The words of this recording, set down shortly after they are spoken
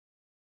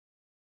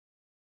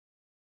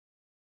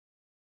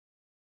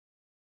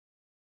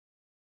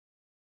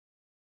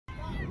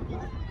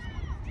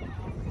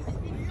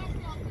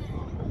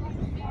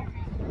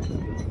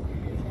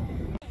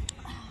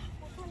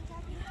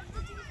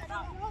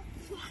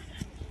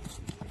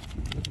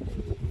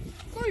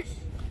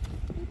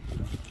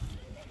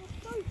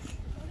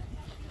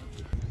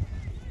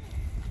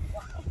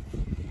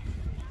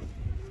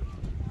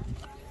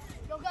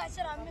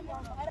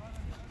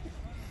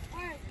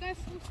Alright, go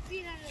full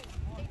speed at it.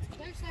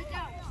 Don't slow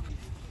down.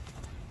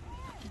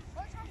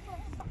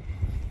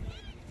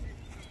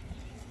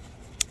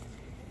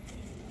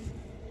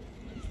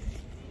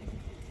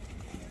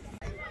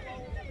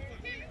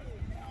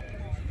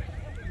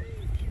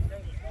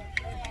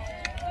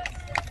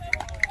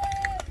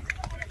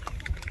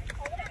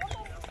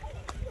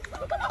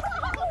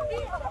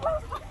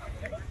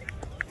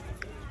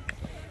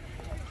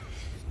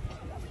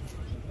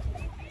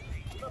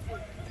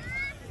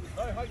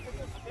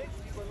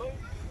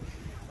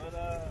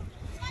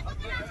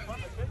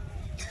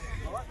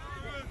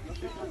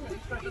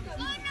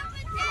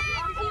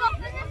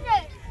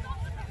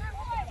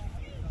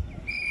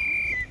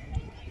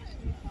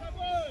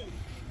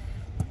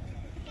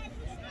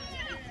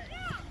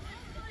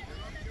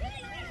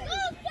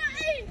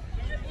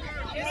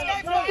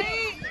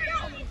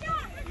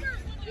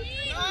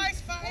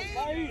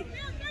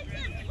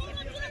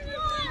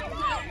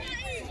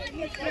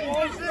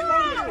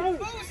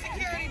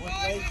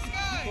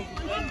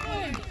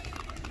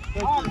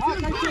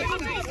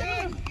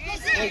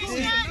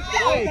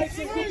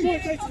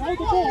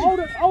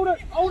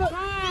 Hold it.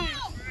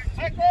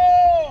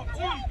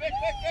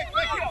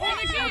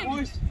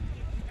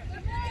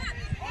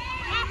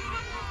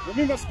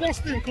 Remember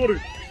Sposting,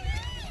 Corey.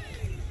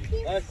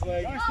 Nice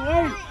way.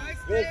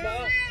 Where's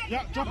that?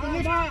 Yeah, drop the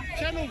lift.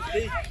 Channel.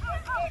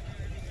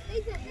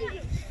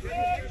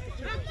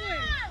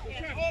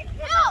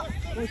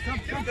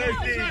 Come,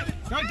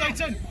 Go,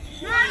 Dayton.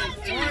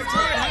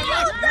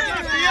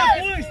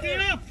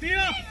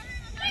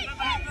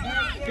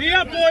 Be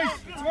up, boys.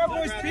 Come on,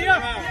 boys, be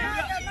up.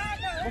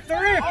 Off the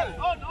rip.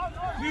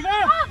 Move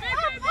up.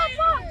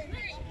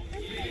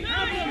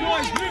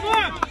 Boys, move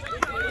up.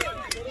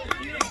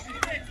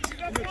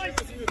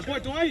 Boy,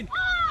 Dwayne.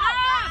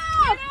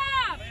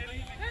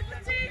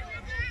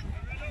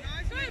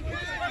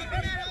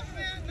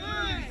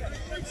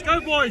 Let's go,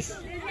 boys.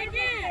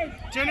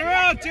 Turn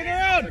around.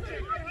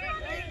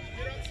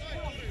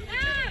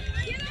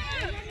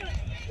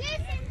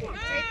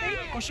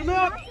 Push him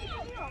up.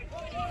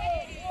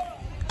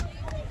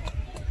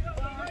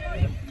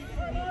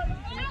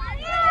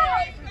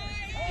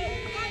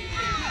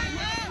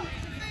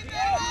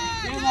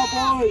 Come on,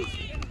 boys.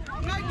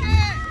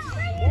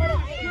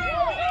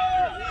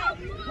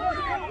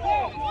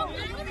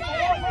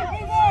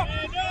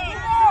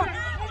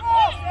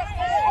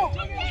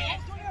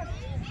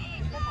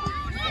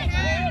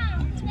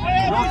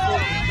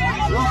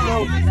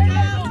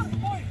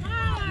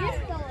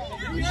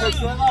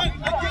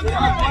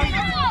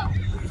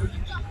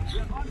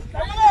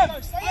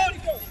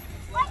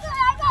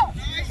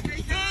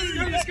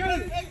 Let's go.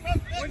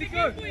 Where'd he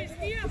go?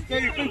 Let's go,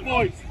 you big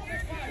boys.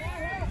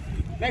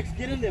 Max,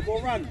 get in there,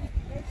 ball run.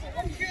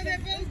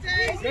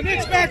 Your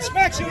next,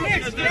 Max, your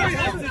next. Stand.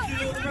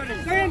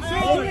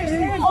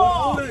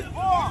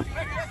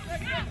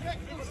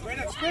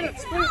 Spin it.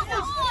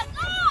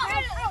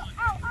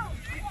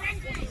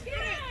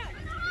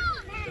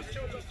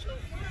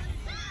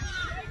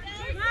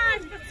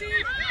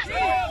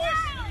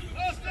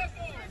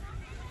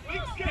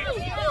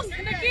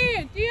 And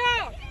again,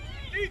 Dio.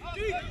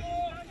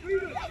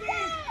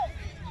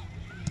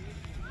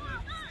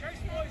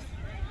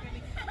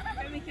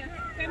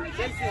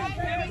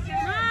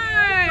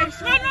 Nice!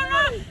 Run!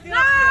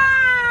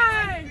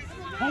 Nice!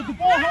 Hold the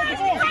ball!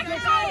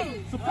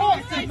 Support!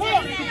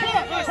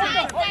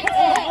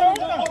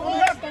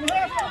 On the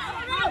left!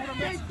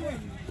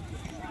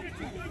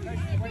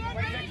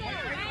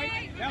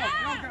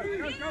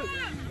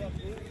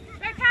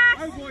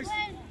 Go, boys!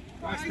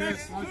 Nice pass.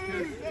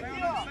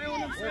 Stay on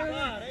them.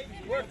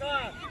 Work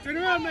hard. Turn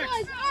around, Max.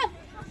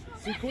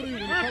 See, Cody,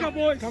 when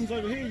he comes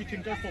over here, you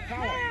can go for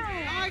power.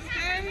 Nice,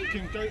 You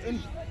can go in.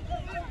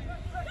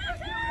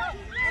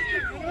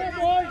 Come on,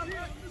 boys.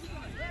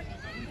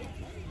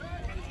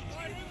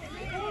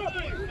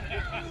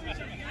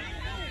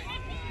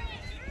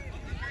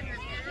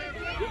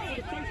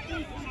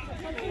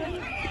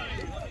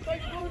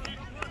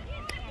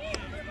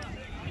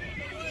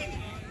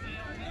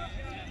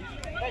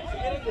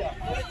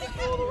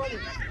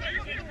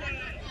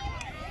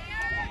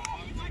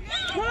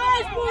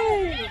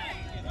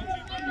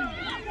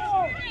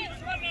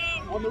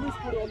 On the wrist,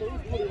 put it on the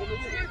wrist.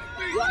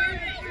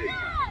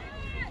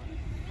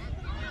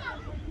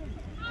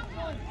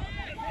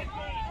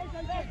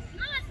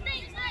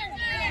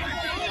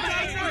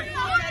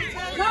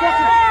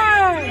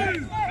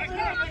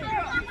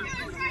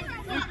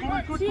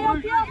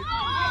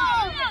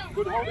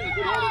 Good holding.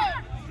 Go.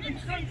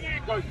 Stay in.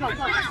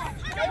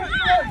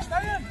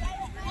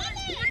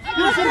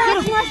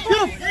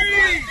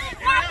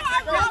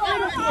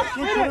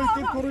 Get him.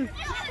 Good, Corey.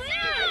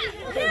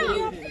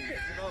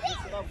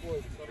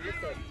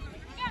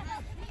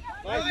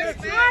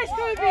 Nice,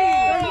 Toby!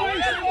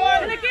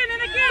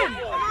 And again!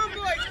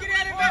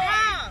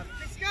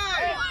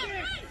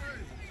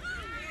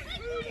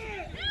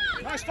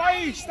 Nice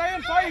Faye, stay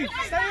in Faye,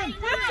 stay in.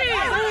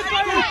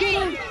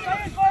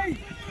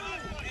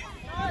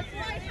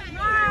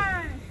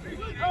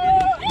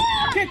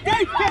 Get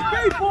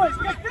deep boys,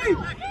 get deep.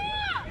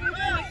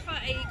 Good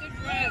Fatty, good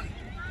run.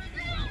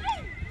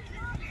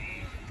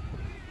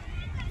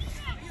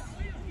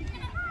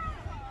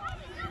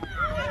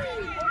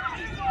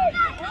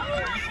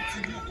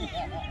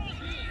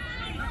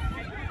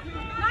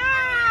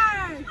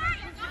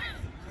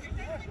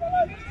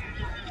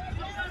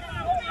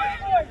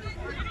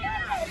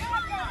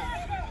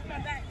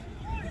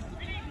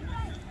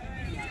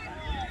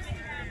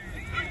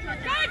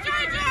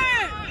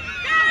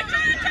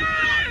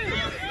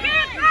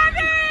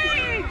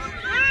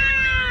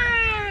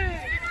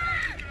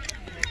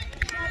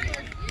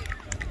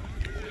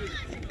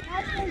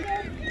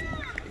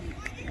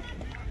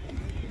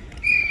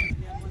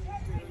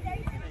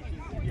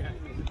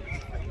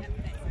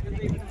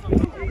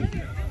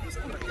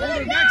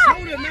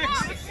 Hold it, Max.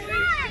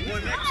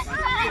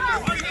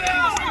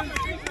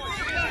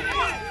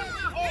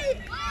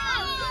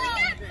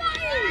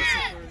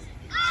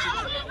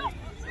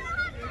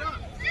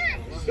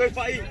 Go,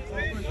 Fatty.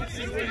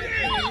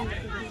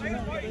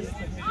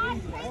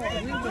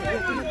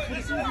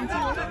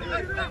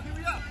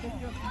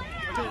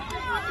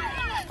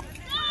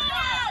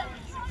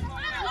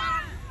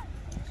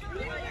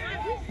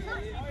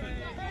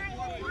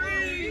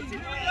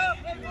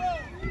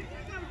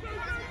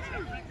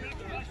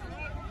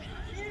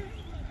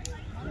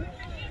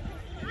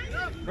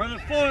 Run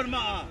it forward,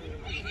 Ma'a.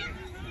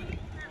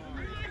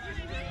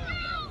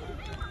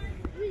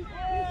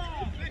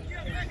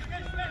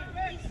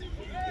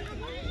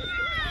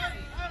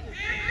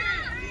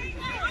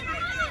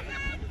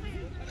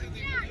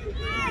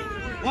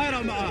 Wide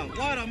on Ma'a,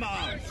 wide on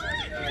Ma'a.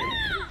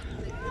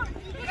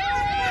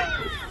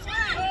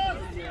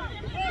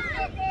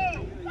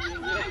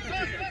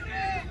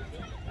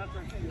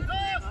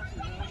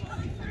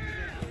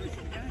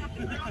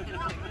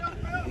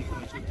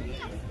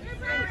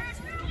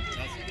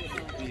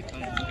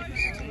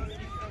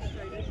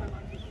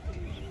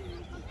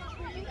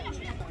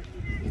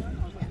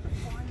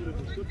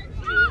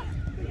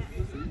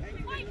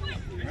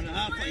 Run a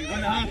half fight,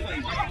 run a half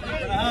fight,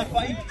 run a half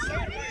fight.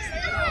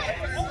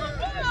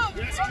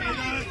 Yes,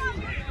 Kato.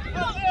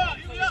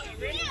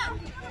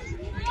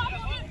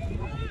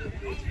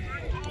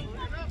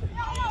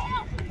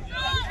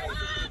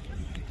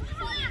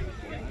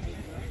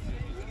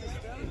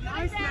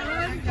 Nice,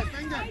 man.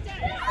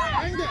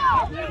 Bang it.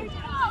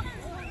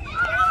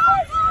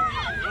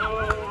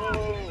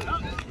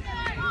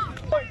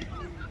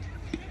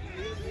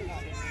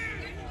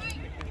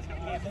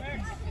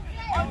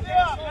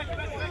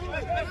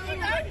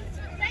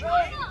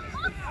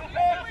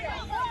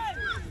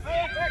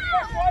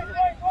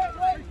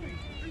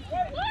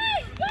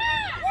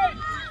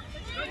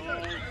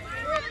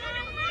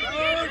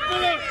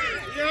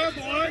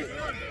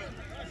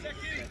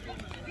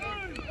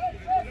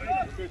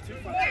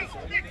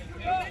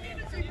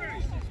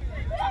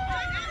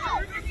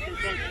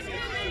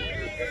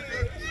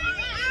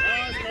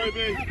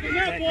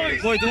 Yeah, boy.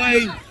 Boy,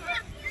 Dwayne.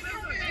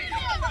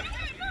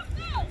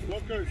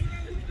 Blockers.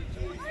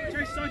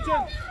 Chase,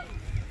 Sutton.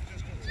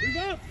 Move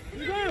up,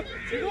 move up,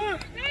 move up.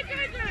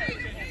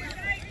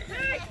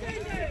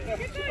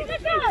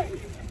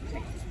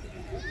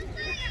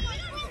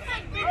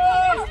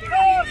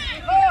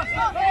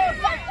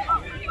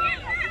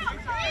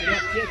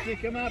 Jesse,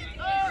 come up.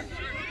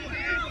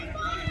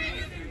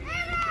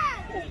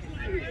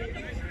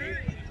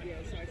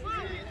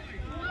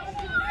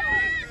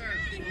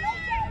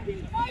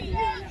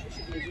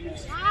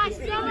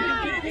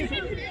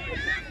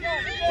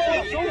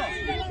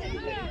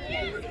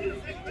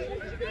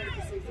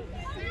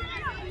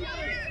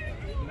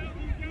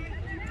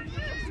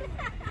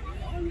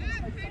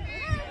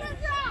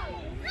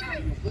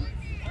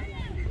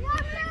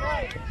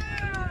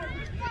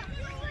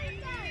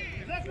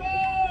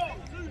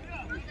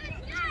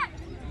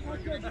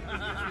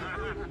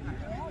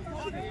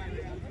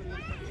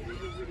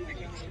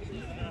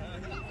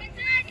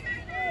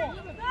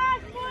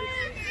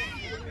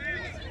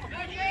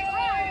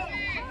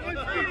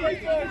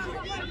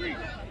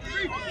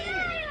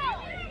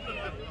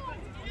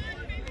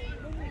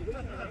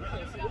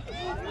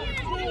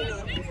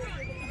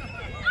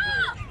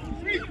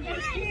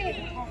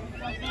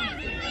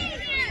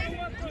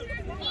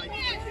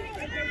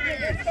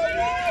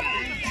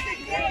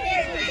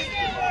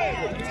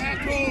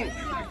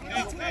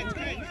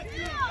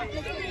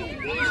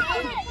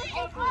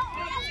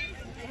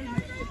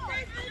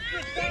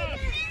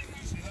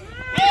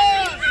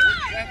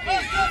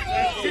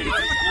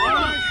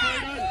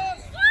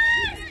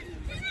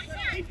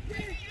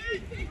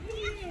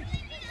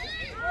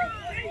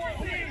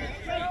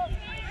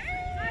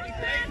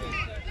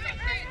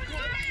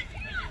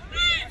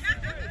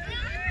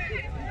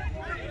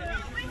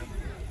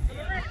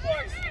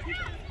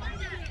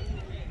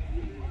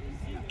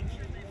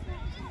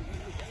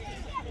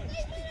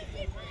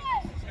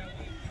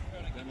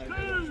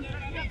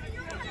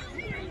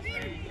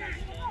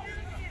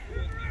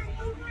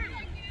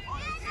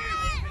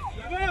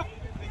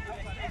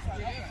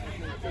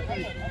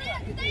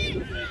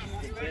 Move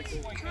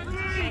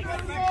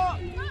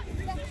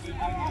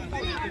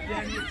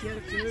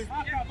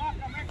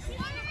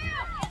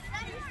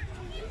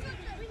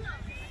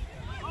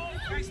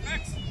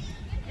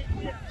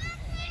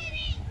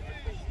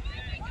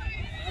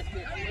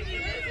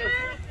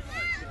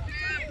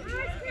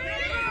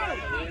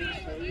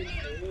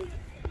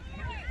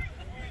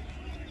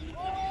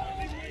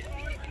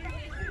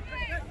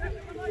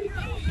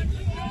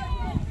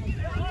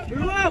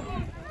up!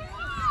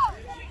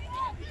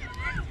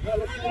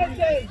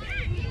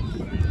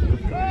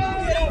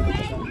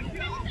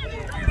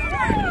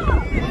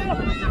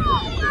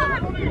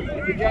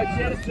 Good job,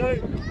 Atatu.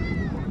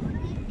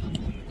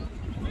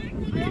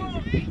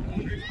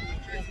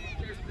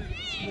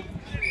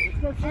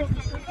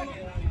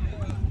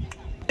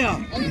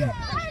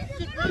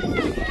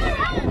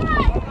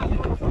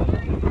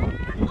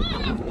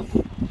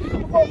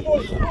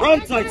 Run,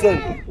 Titan!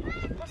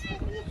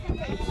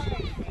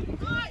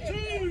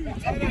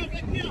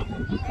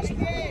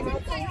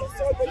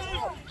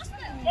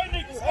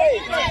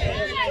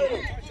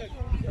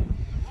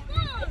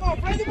 Come on,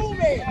 play the ball,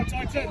 man.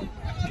 Titan!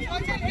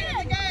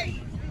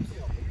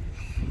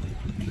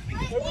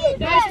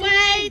 Nice,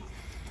 Wade!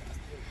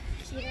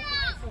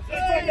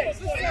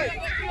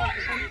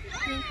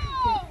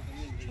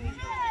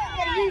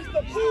 Use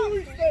the ball,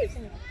 Roosters.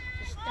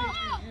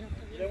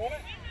 You don't want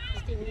it?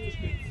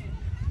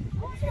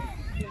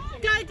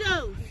 Go,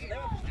 Dogs!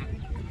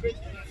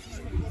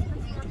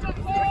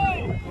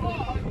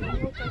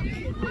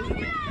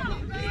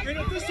 Screen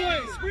it this way!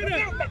 Screen it!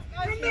 Come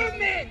on,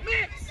 man.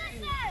 Max.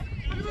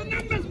 Give the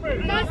numbers, bro.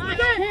 Nice,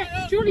 go!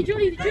 Julie! Go,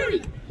 Julie! Go,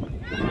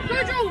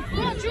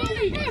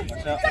 Julie!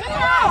 Come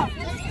on!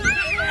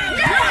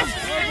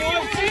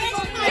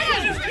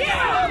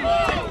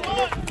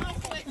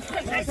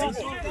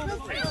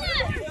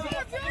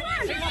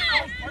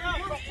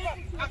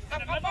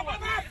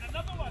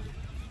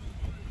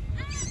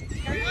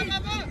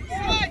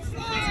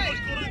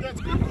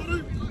 That's good,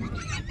 Guru.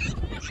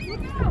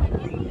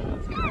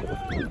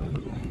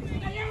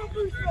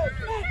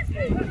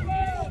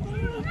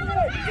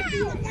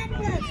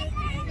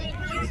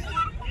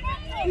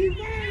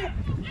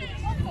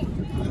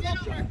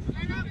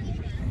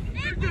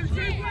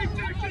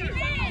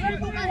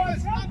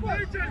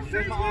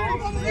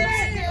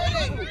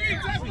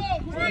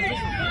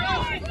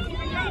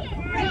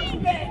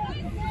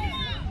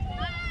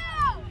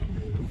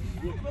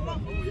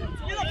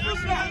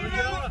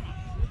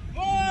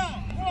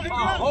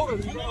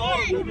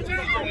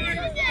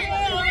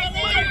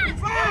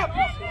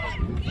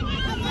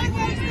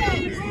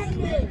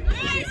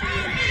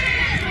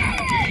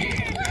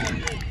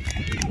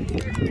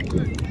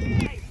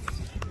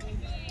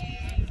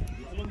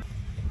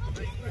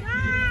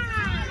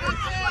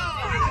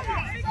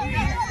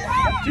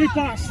 Two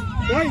pass.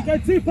 Wait, go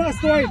two pass,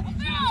 Dwayne.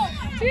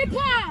 Two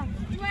pass!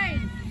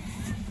 Dwayne!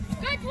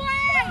 Good,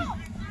 Dwayne!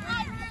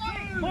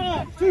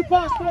 Two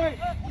pass, Dwayne.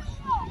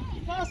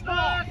 Pass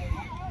back.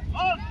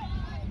 Up.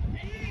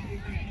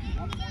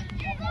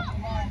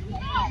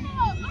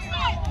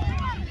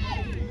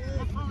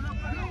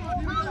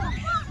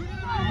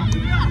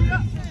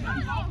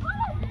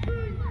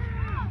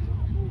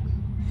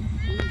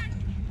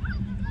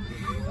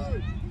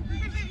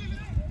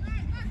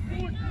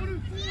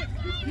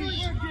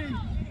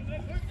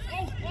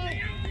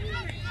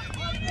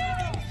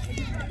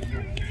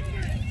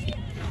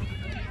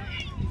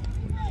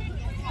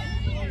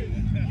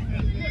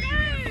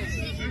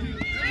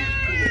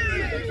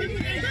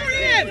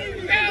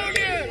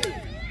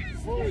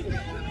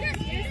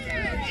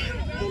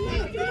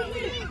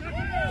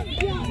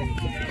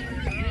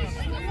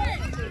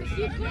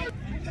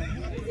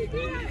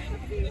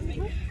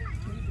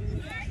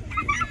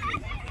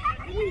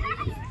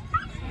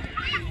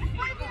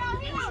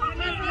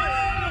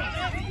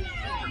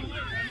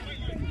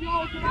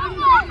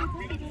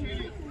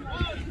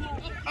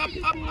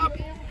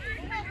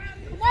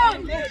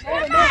 One!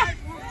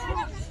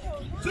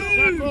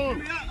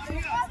 Two.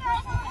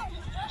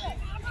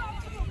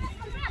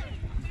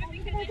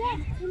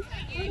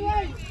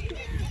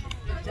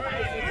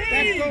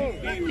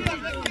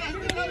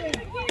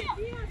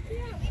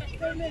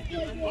 Let's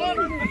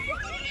go.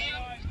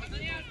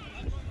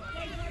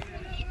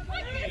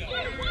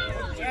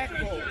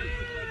 Tackle.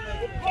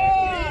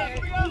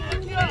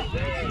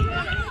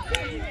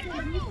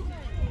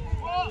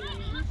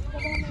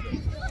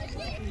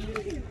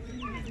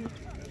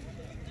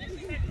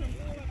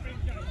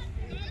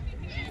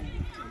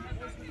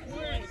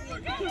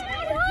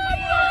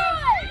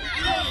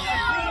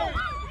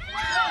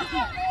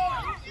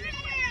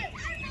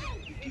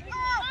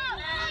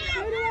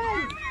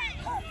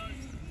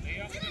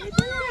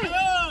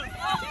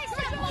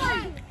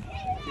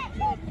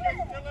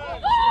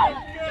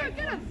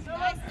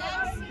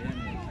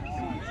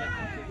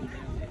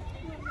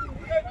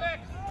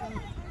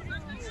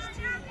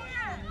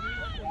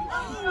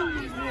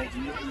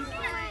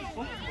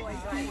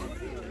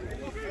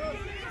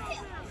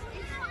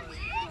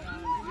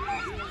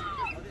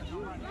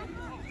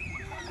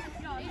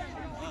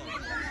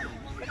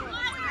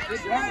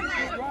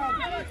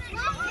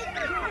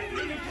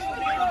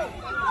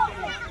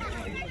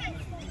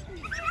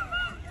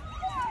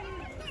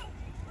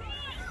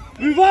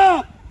 Move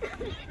up!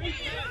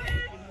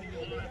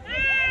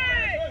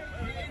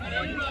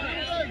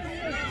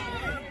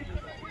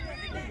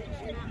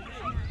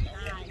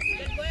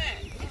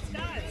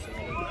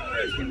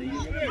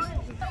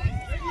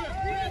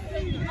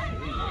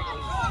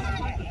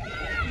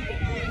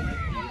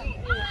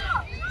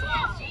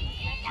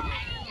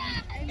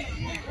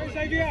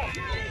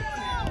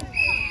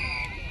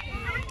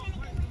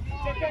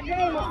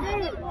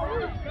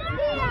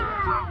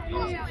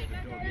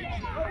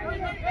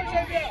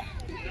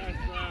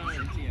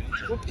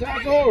 Good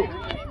tackle!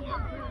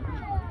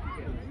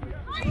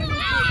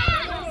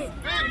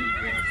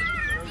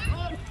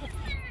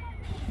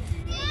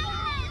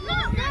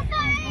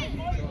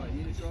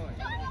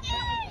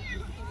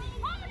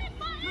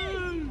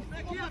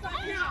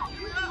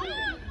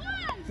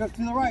 Drift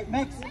to the right,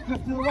 Max.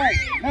 Drift to the right,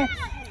 Max.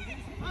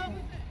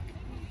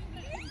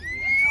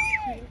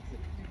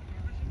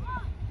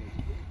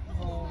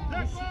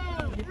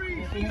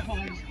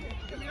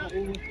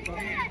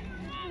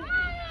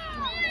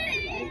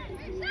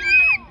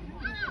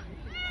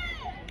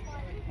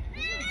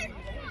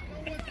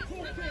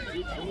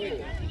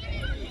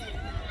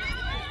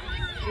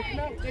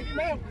 Take him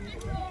out.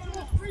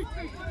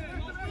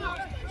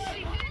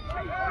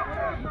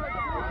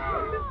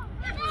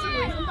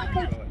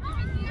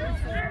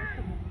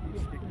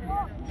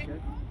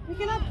 Pick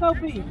it up,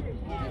 Kobe.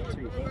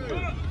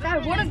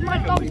 Dad, what does my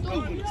dog do?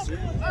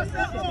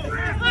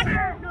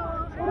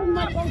 What does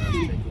my dog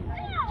do?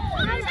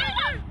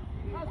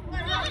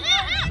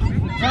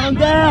 Shut him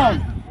down!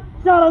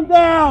 Shut him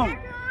down!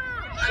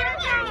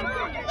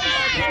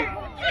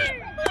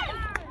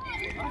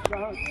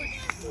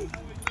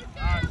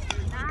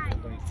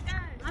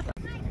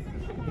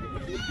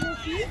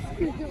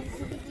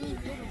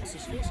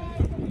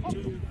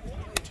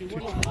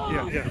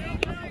 Yeah.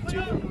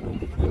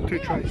 Two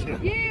tries, yeah.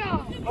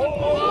 Yeah!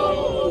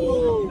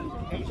 Oh!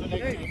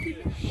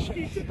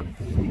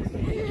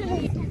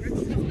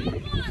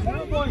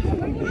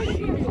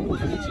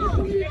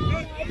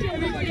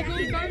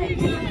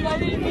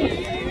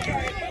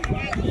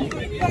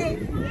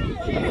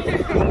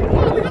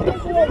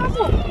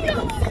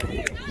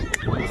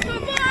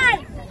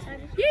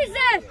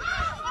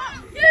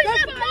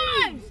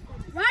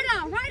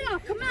 Ryder,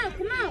 come out!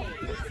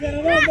 Get it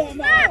on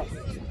that,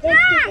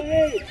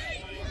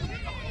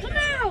 Come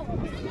out!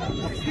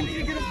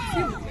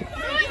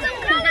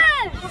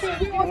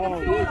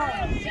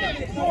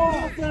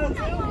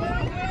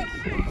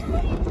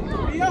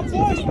 Be up,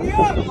 boys! Be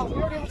up!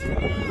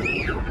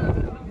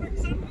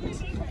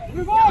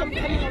 Move on!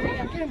 Get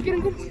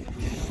him.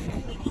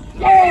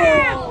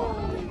 Yeah!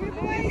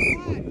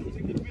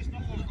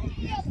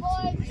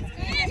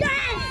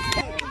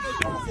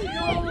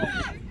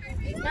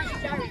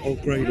 Oh,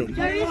 great.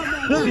 Jerry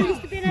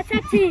used to be an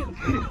attack team.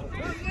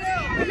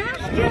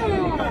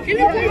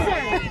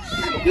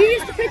 He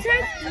used to play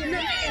tag.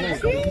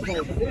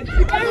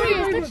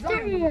 That's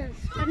Darius.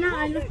 But now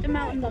I looked him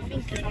out in the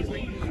face and I was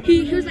like,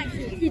 he was like,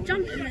 he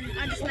jumped and then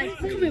I just like,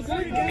 come here,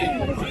 what?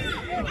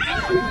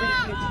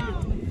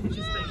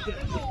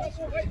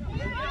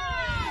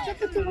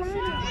 Check it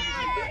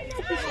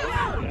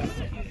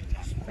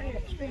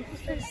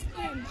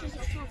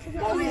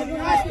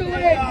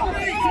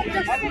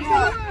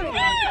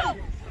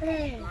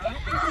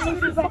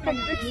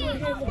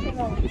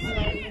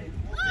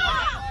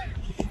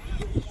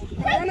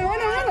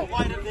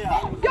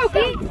Go,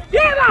 Pete!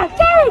 Yeah, man!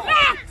 Go,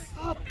 Max!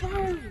 Oh,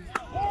 boom!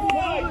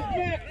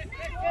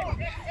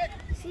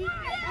 See?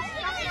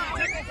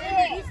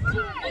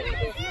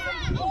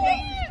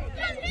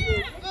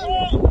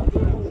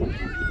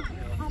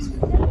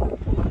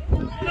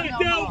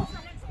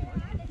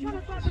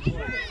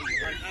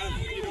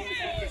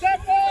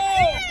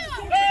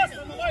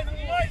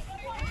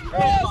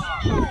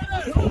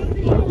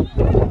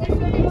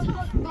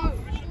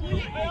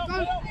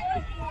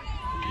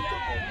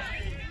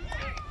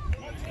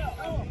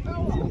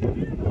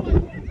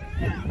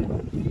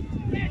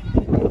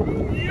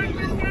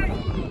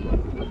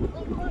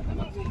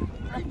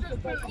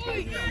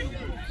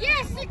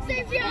 Yes,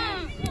 Xavier!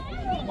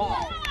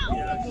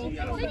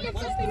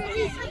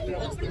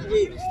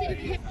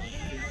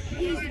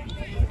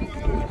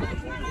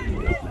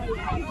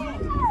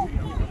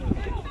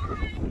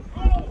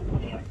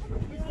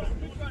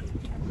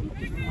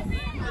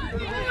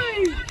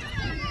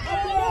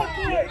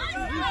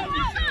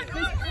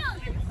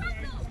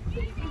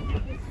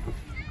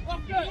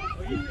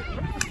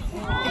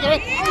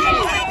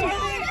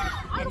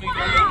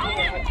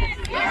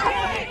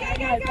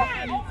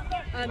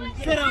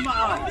 Sit on my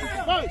eyes.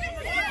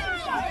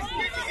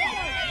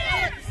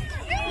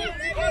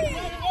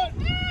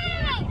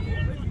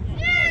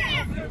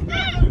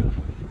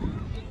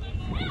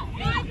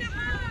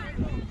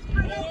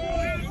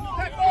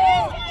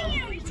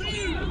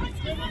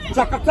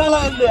 Chakakala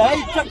in there,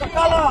 hey,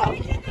 Chakakala!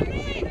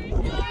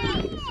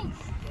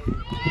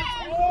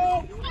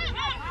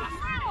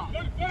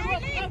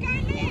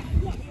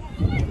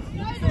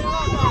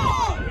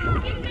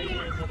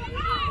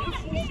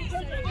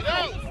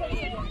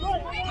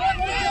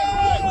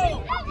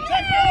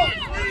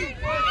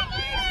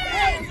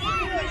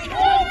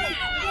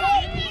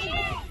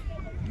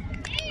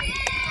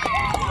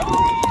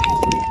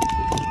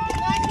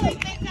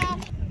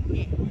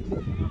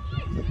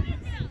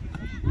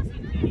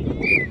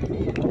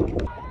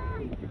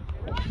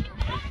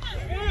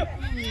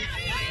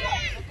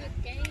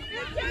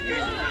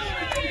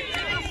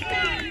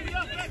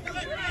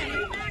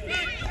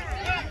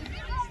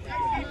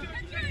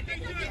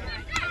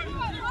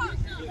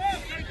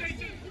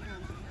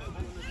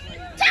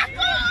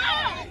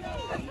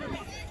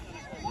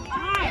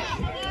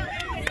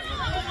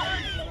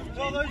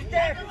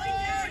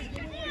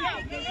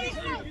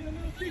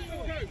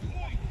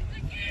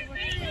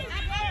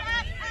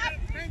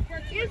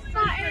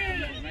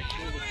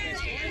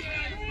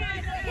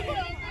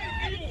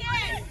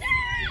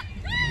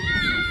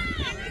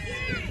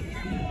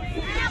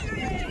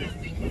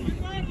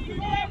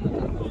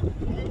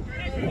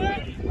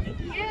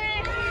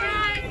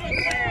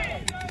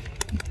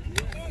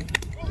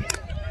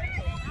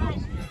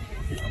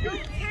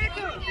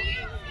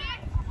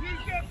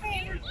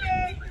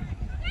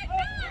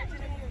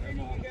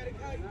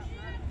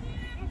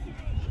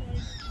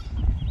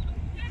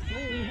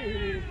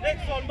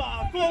 Next one,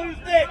 Mark. Go, who's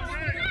next?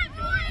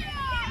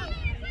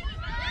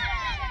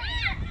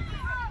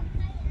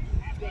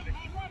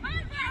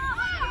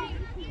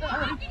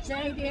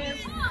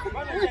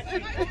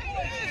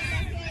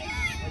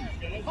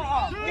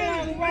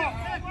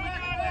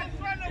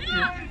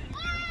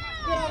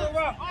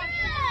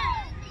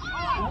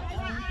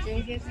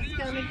 Jadis is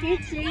gonna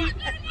get you.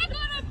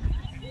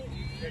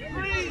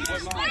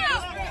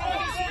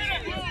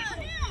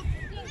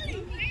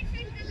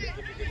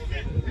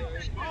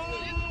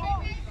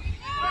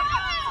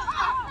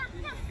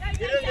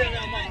 Get in there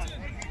now, Mark.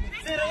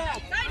 Set it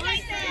up.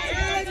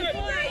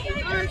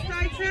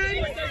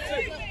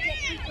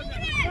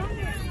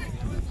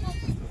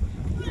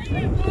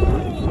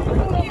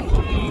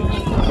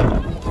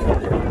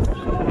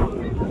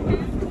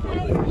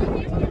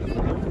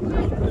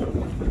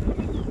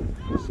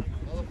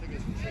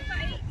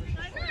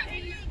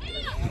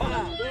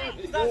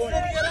 Stop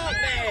setting it up,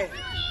 man.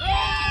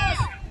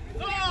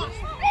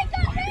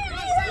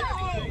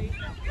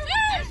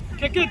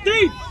 Kick it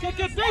deep! Kick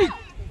it deep!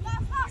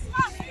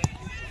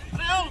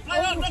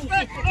 Look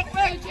back.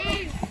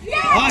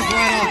 Nice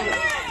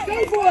right Go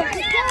for it!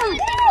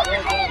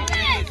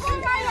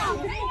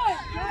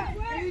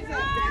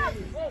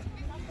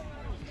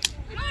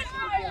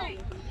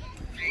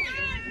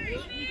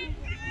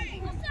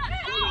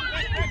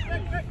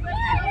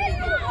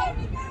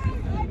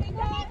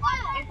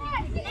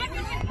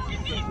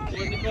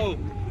 Go!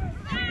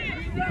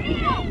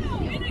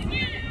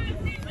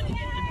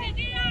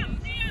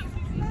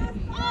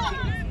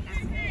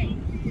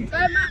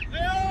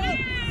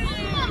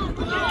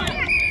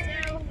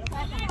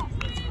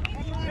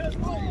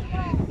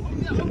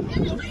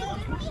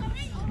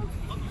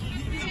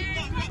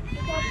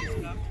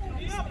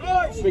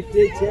 Big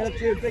D, Taylor,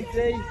 too, Big D.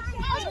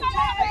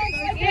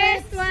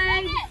 Yes,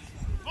 Dwayne.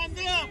 One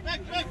down, back.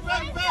 Get the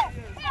ball up.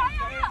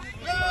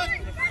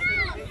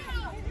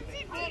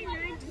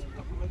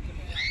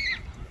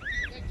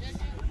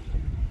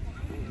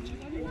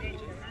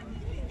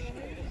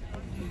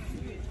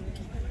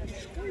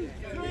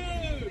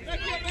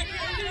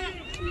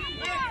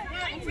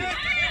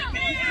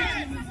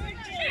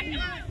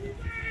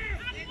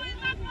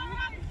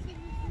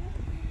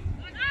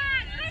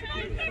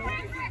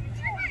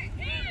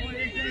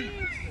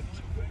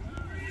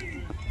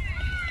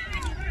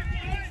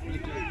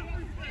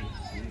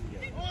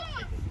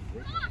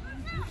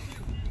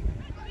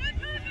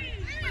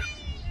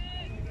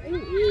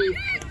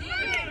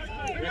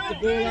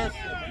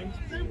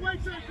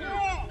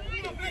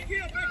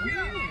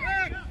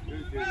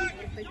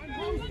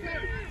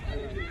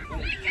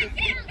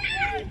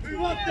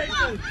 Move up,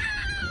 Dayton.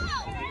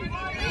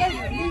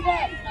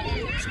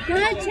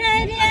 Good,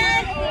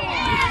 Chadian.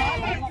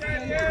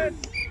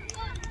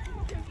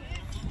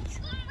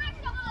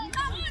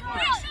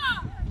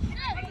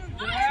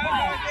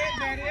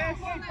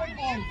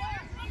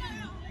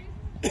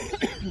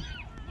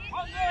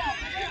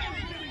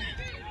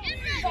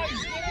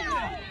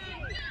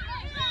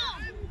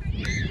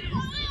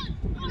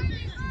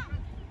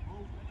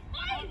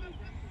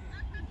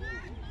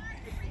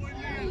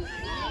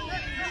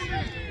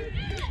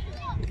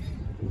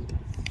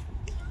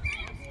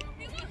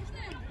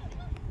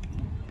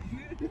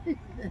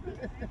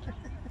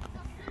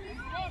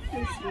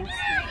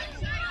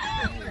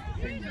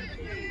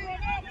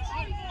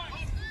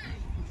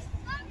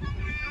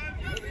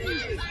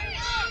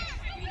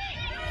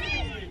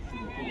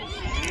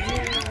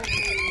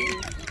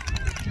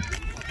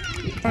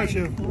 Thank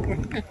you.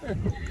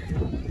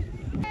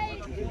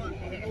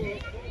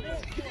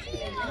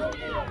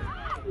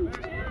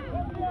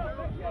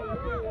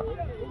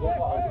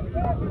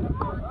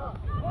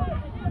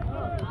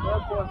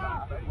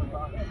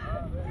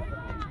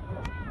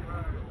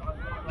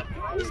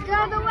 He's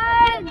got the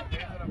win.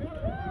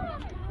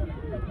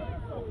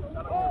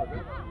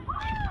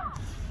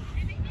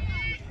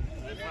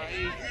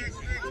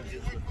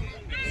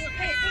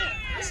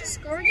 This is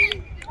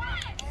scoring.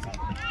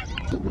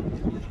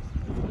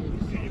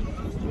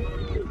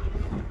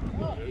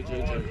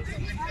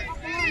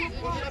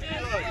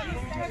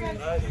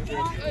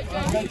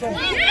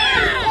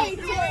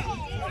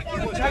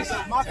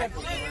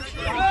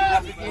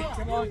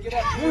 Come on, get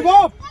up. Move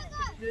up.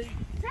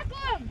 Tackle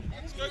him.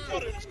 Let's go,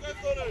 Connor.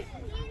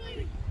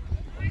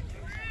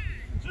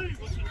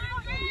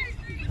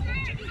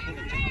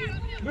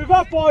 Move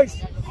up,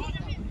 boys.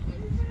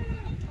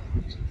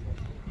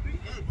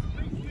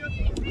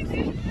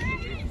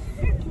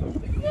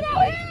 Get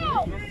out here.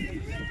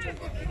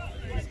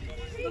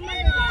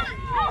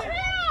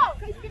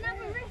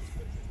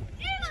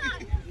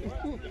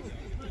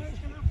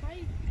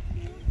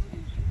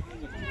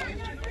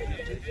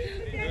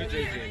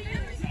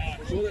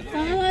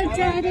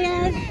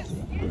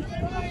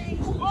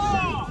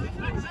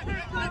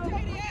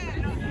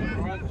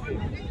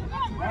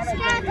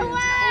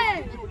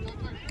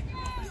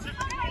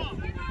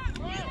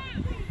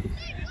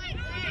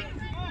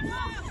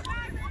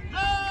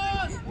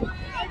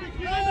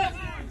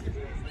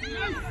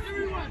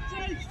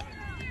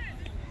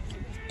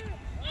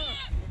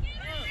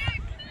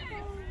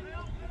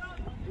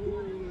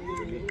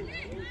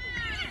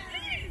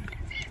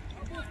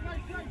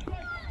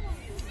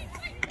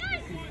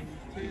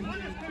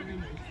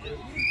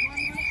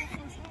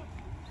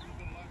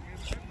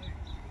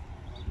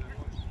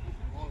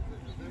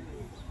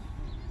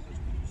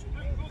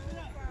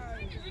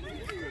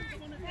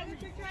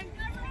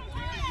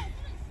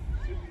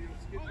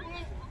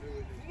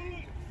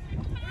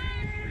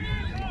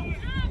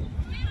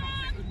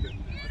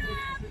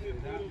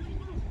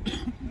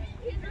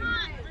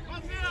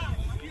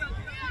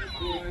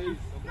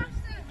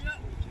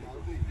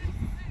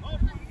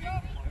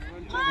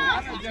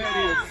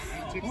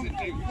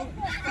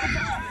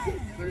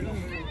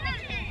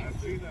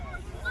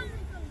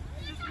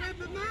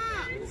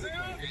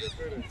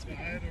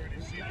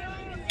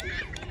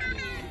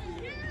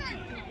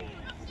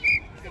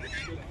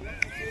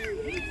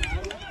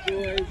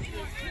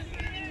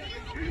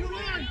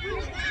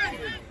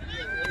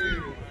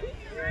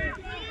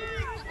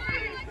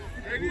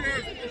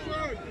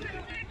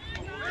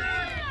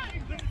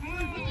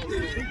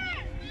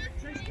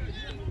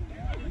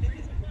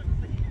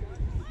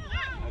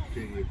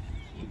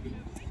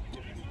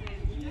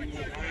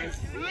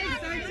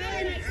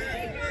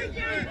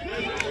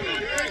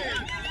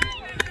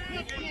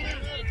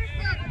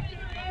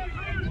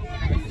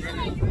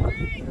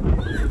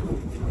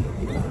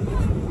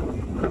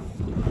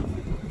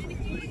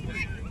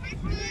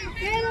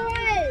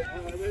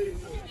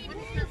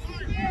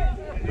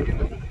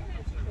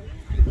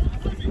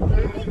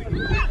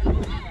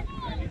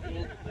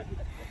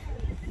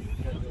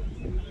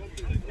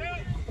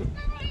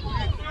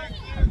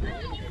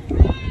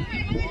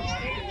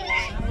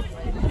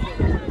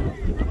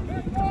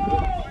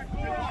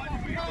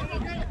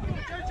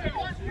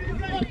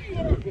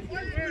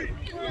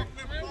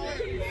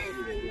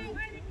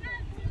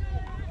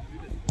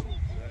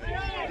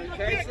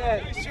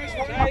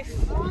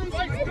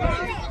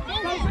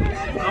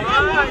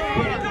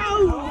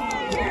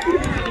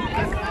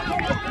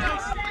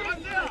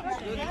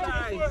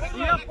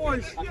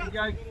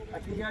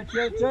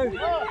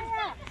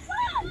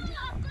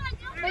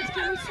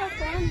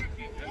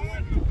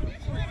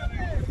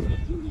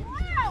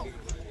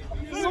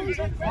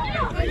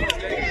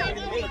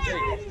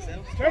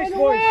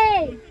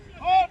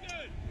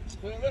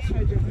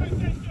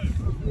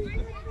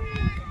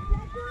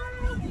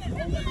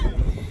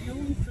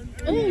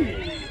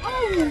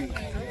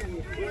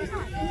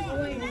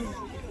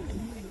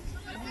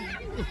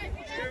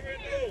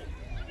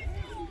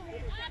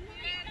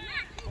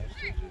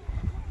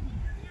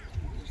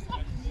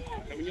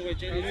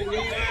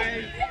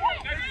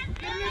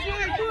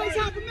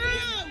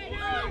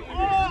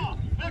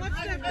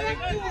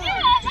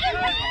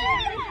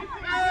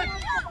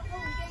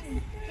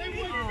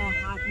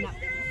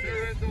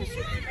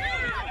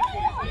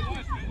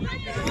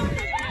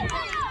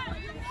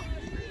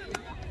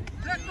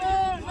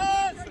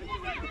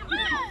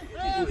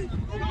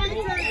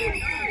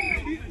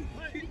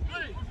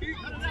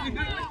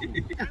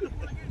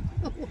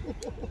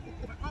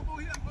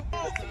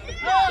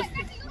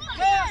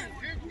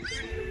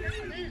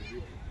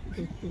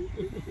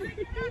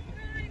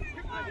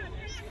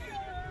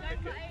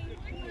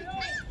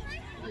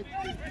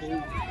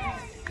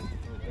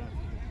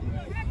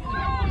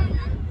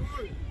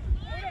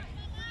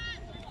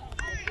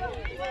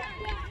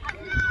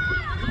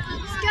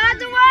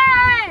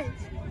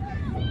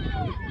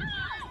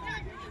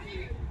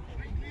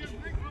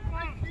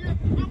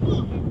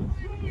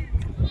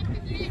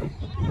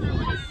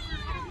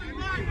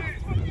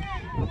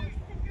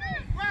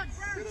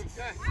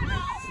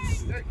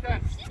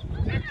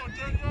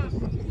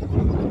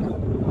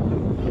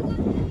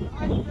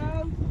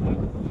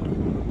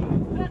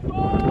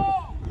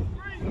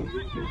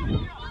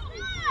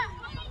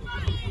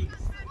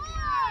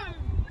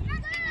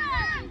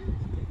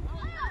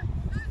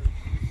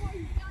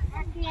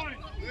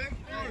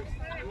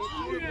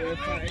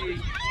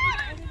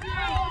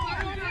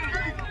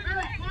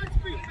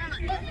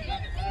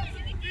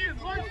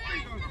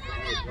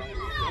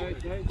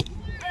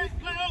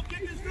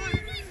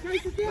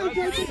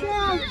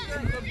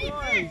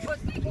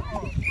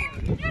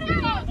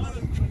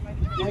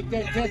 Make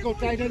that tackle,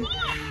 Dayton.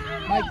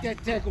 Make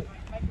that tackle.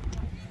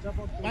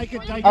 Make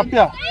it, Dayton. Up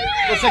here.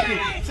 Go, Zeki.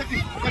 Zeki.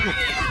 Tackle.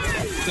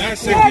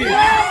 That's Zeki.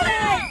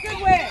 Good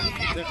way.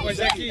 That way,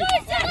 Zeki.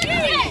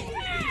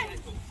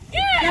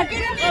 Now get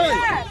him in.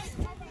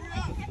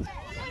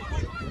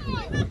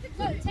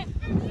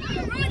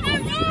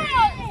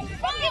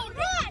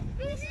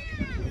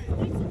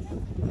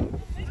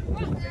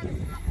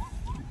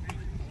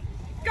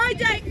 Go,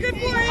 Jake. Good boy.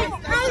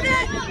 Hold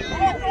it.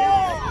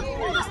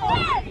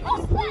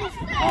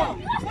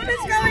 What is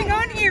going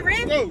on here,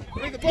 Ren? Go.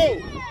 Bring the ball.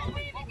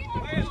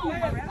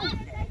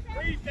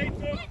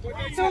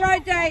 It's all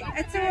right, Jake.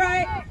 It's all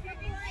right.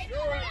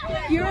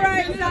 You're all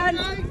right, son.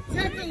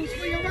 Tackles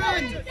for your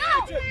run.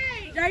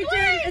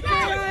 Dayton, it's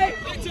all right.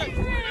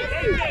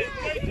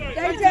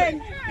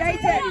 Dayton,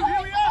 Dayton.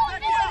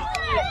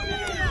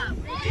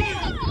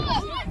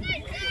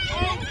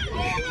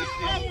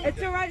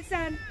 It's all right,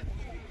 son.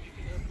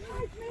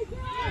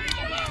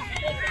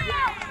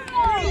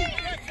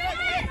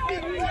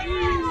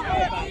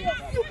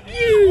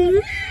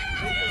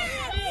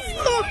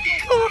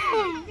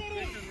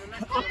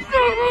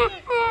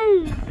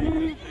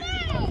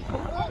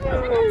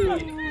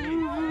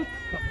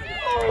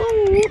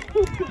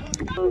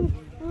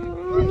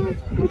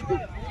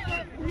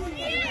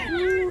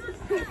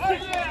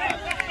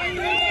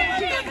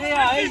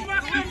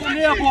 Keep in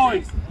there,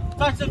 boys.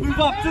 Touch to move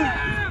up too.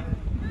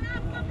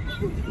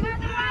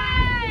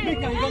 Mika,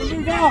 you gotta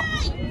move up.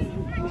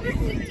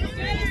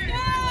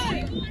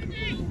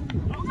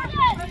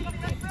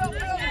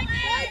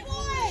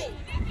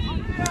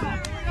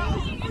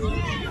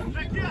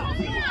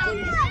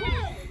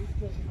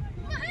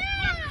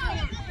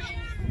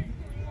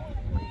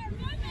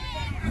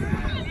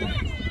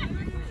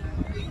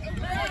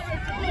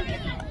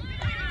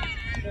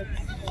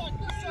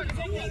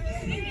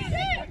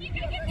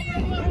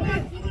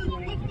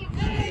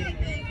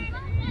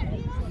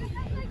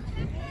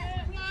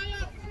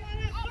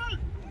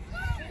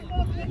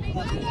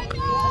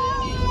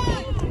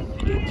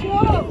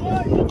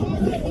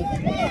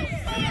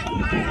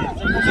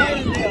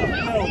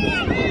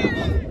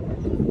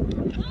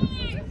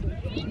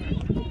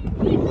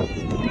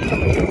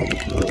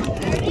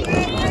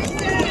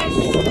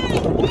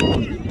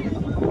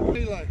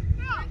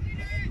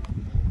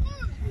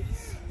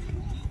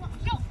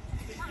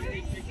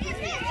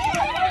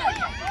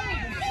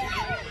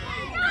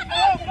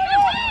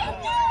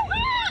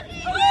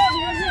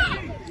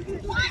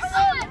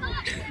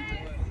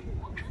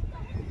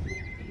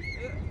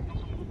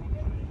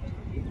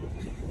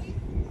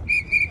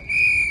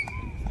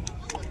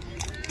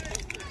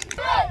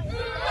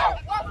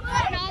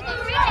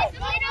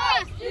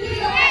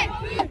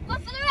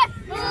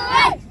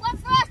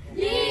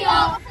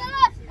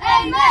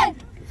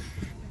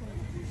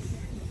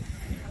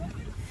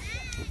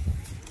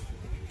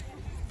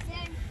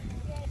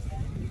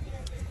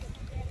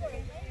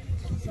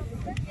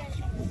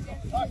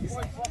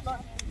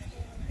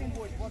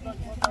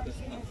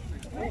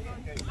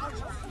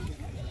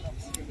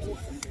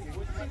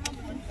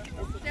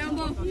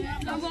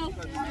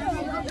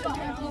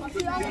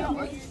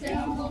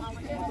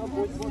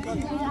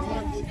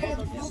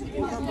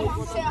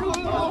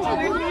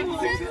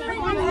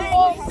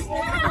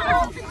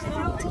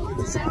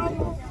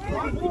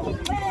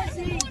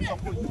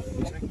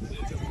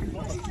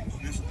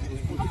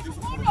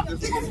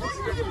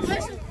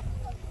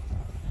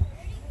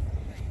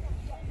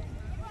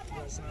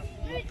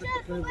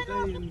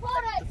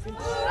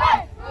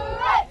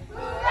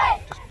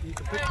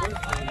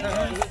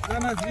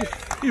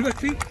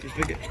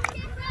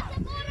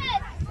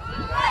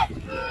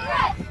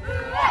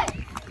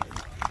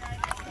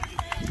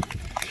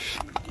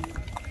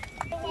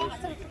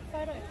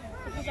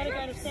 We've got to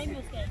go to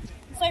Samuel's game.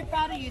 I'm so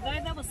proud of you though,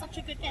 that was such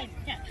a good game.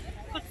 Yeah,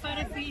 quick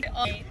photo for you.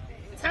 Oh,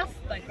 tough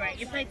but great.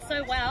 You played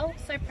so well,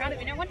 so proud of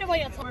you. No wonder why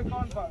you're talking.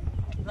 Proud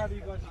of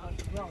you guys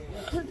as well.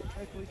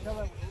 Hopefully each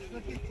other.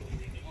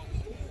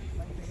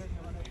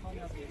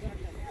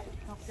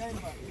 Tough game,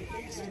 but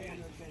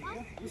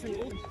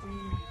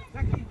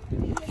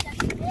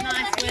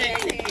nice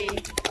work, Nicky.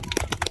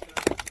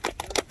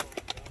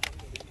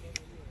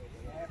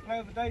 Player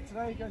of the day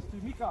today goes to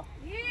Mika.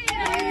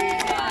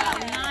 Yeah.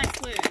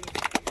 Nice work.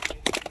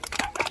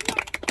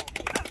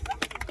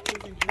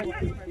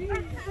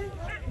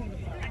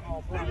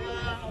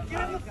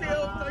 Get on the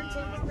field, don't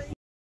talk to me.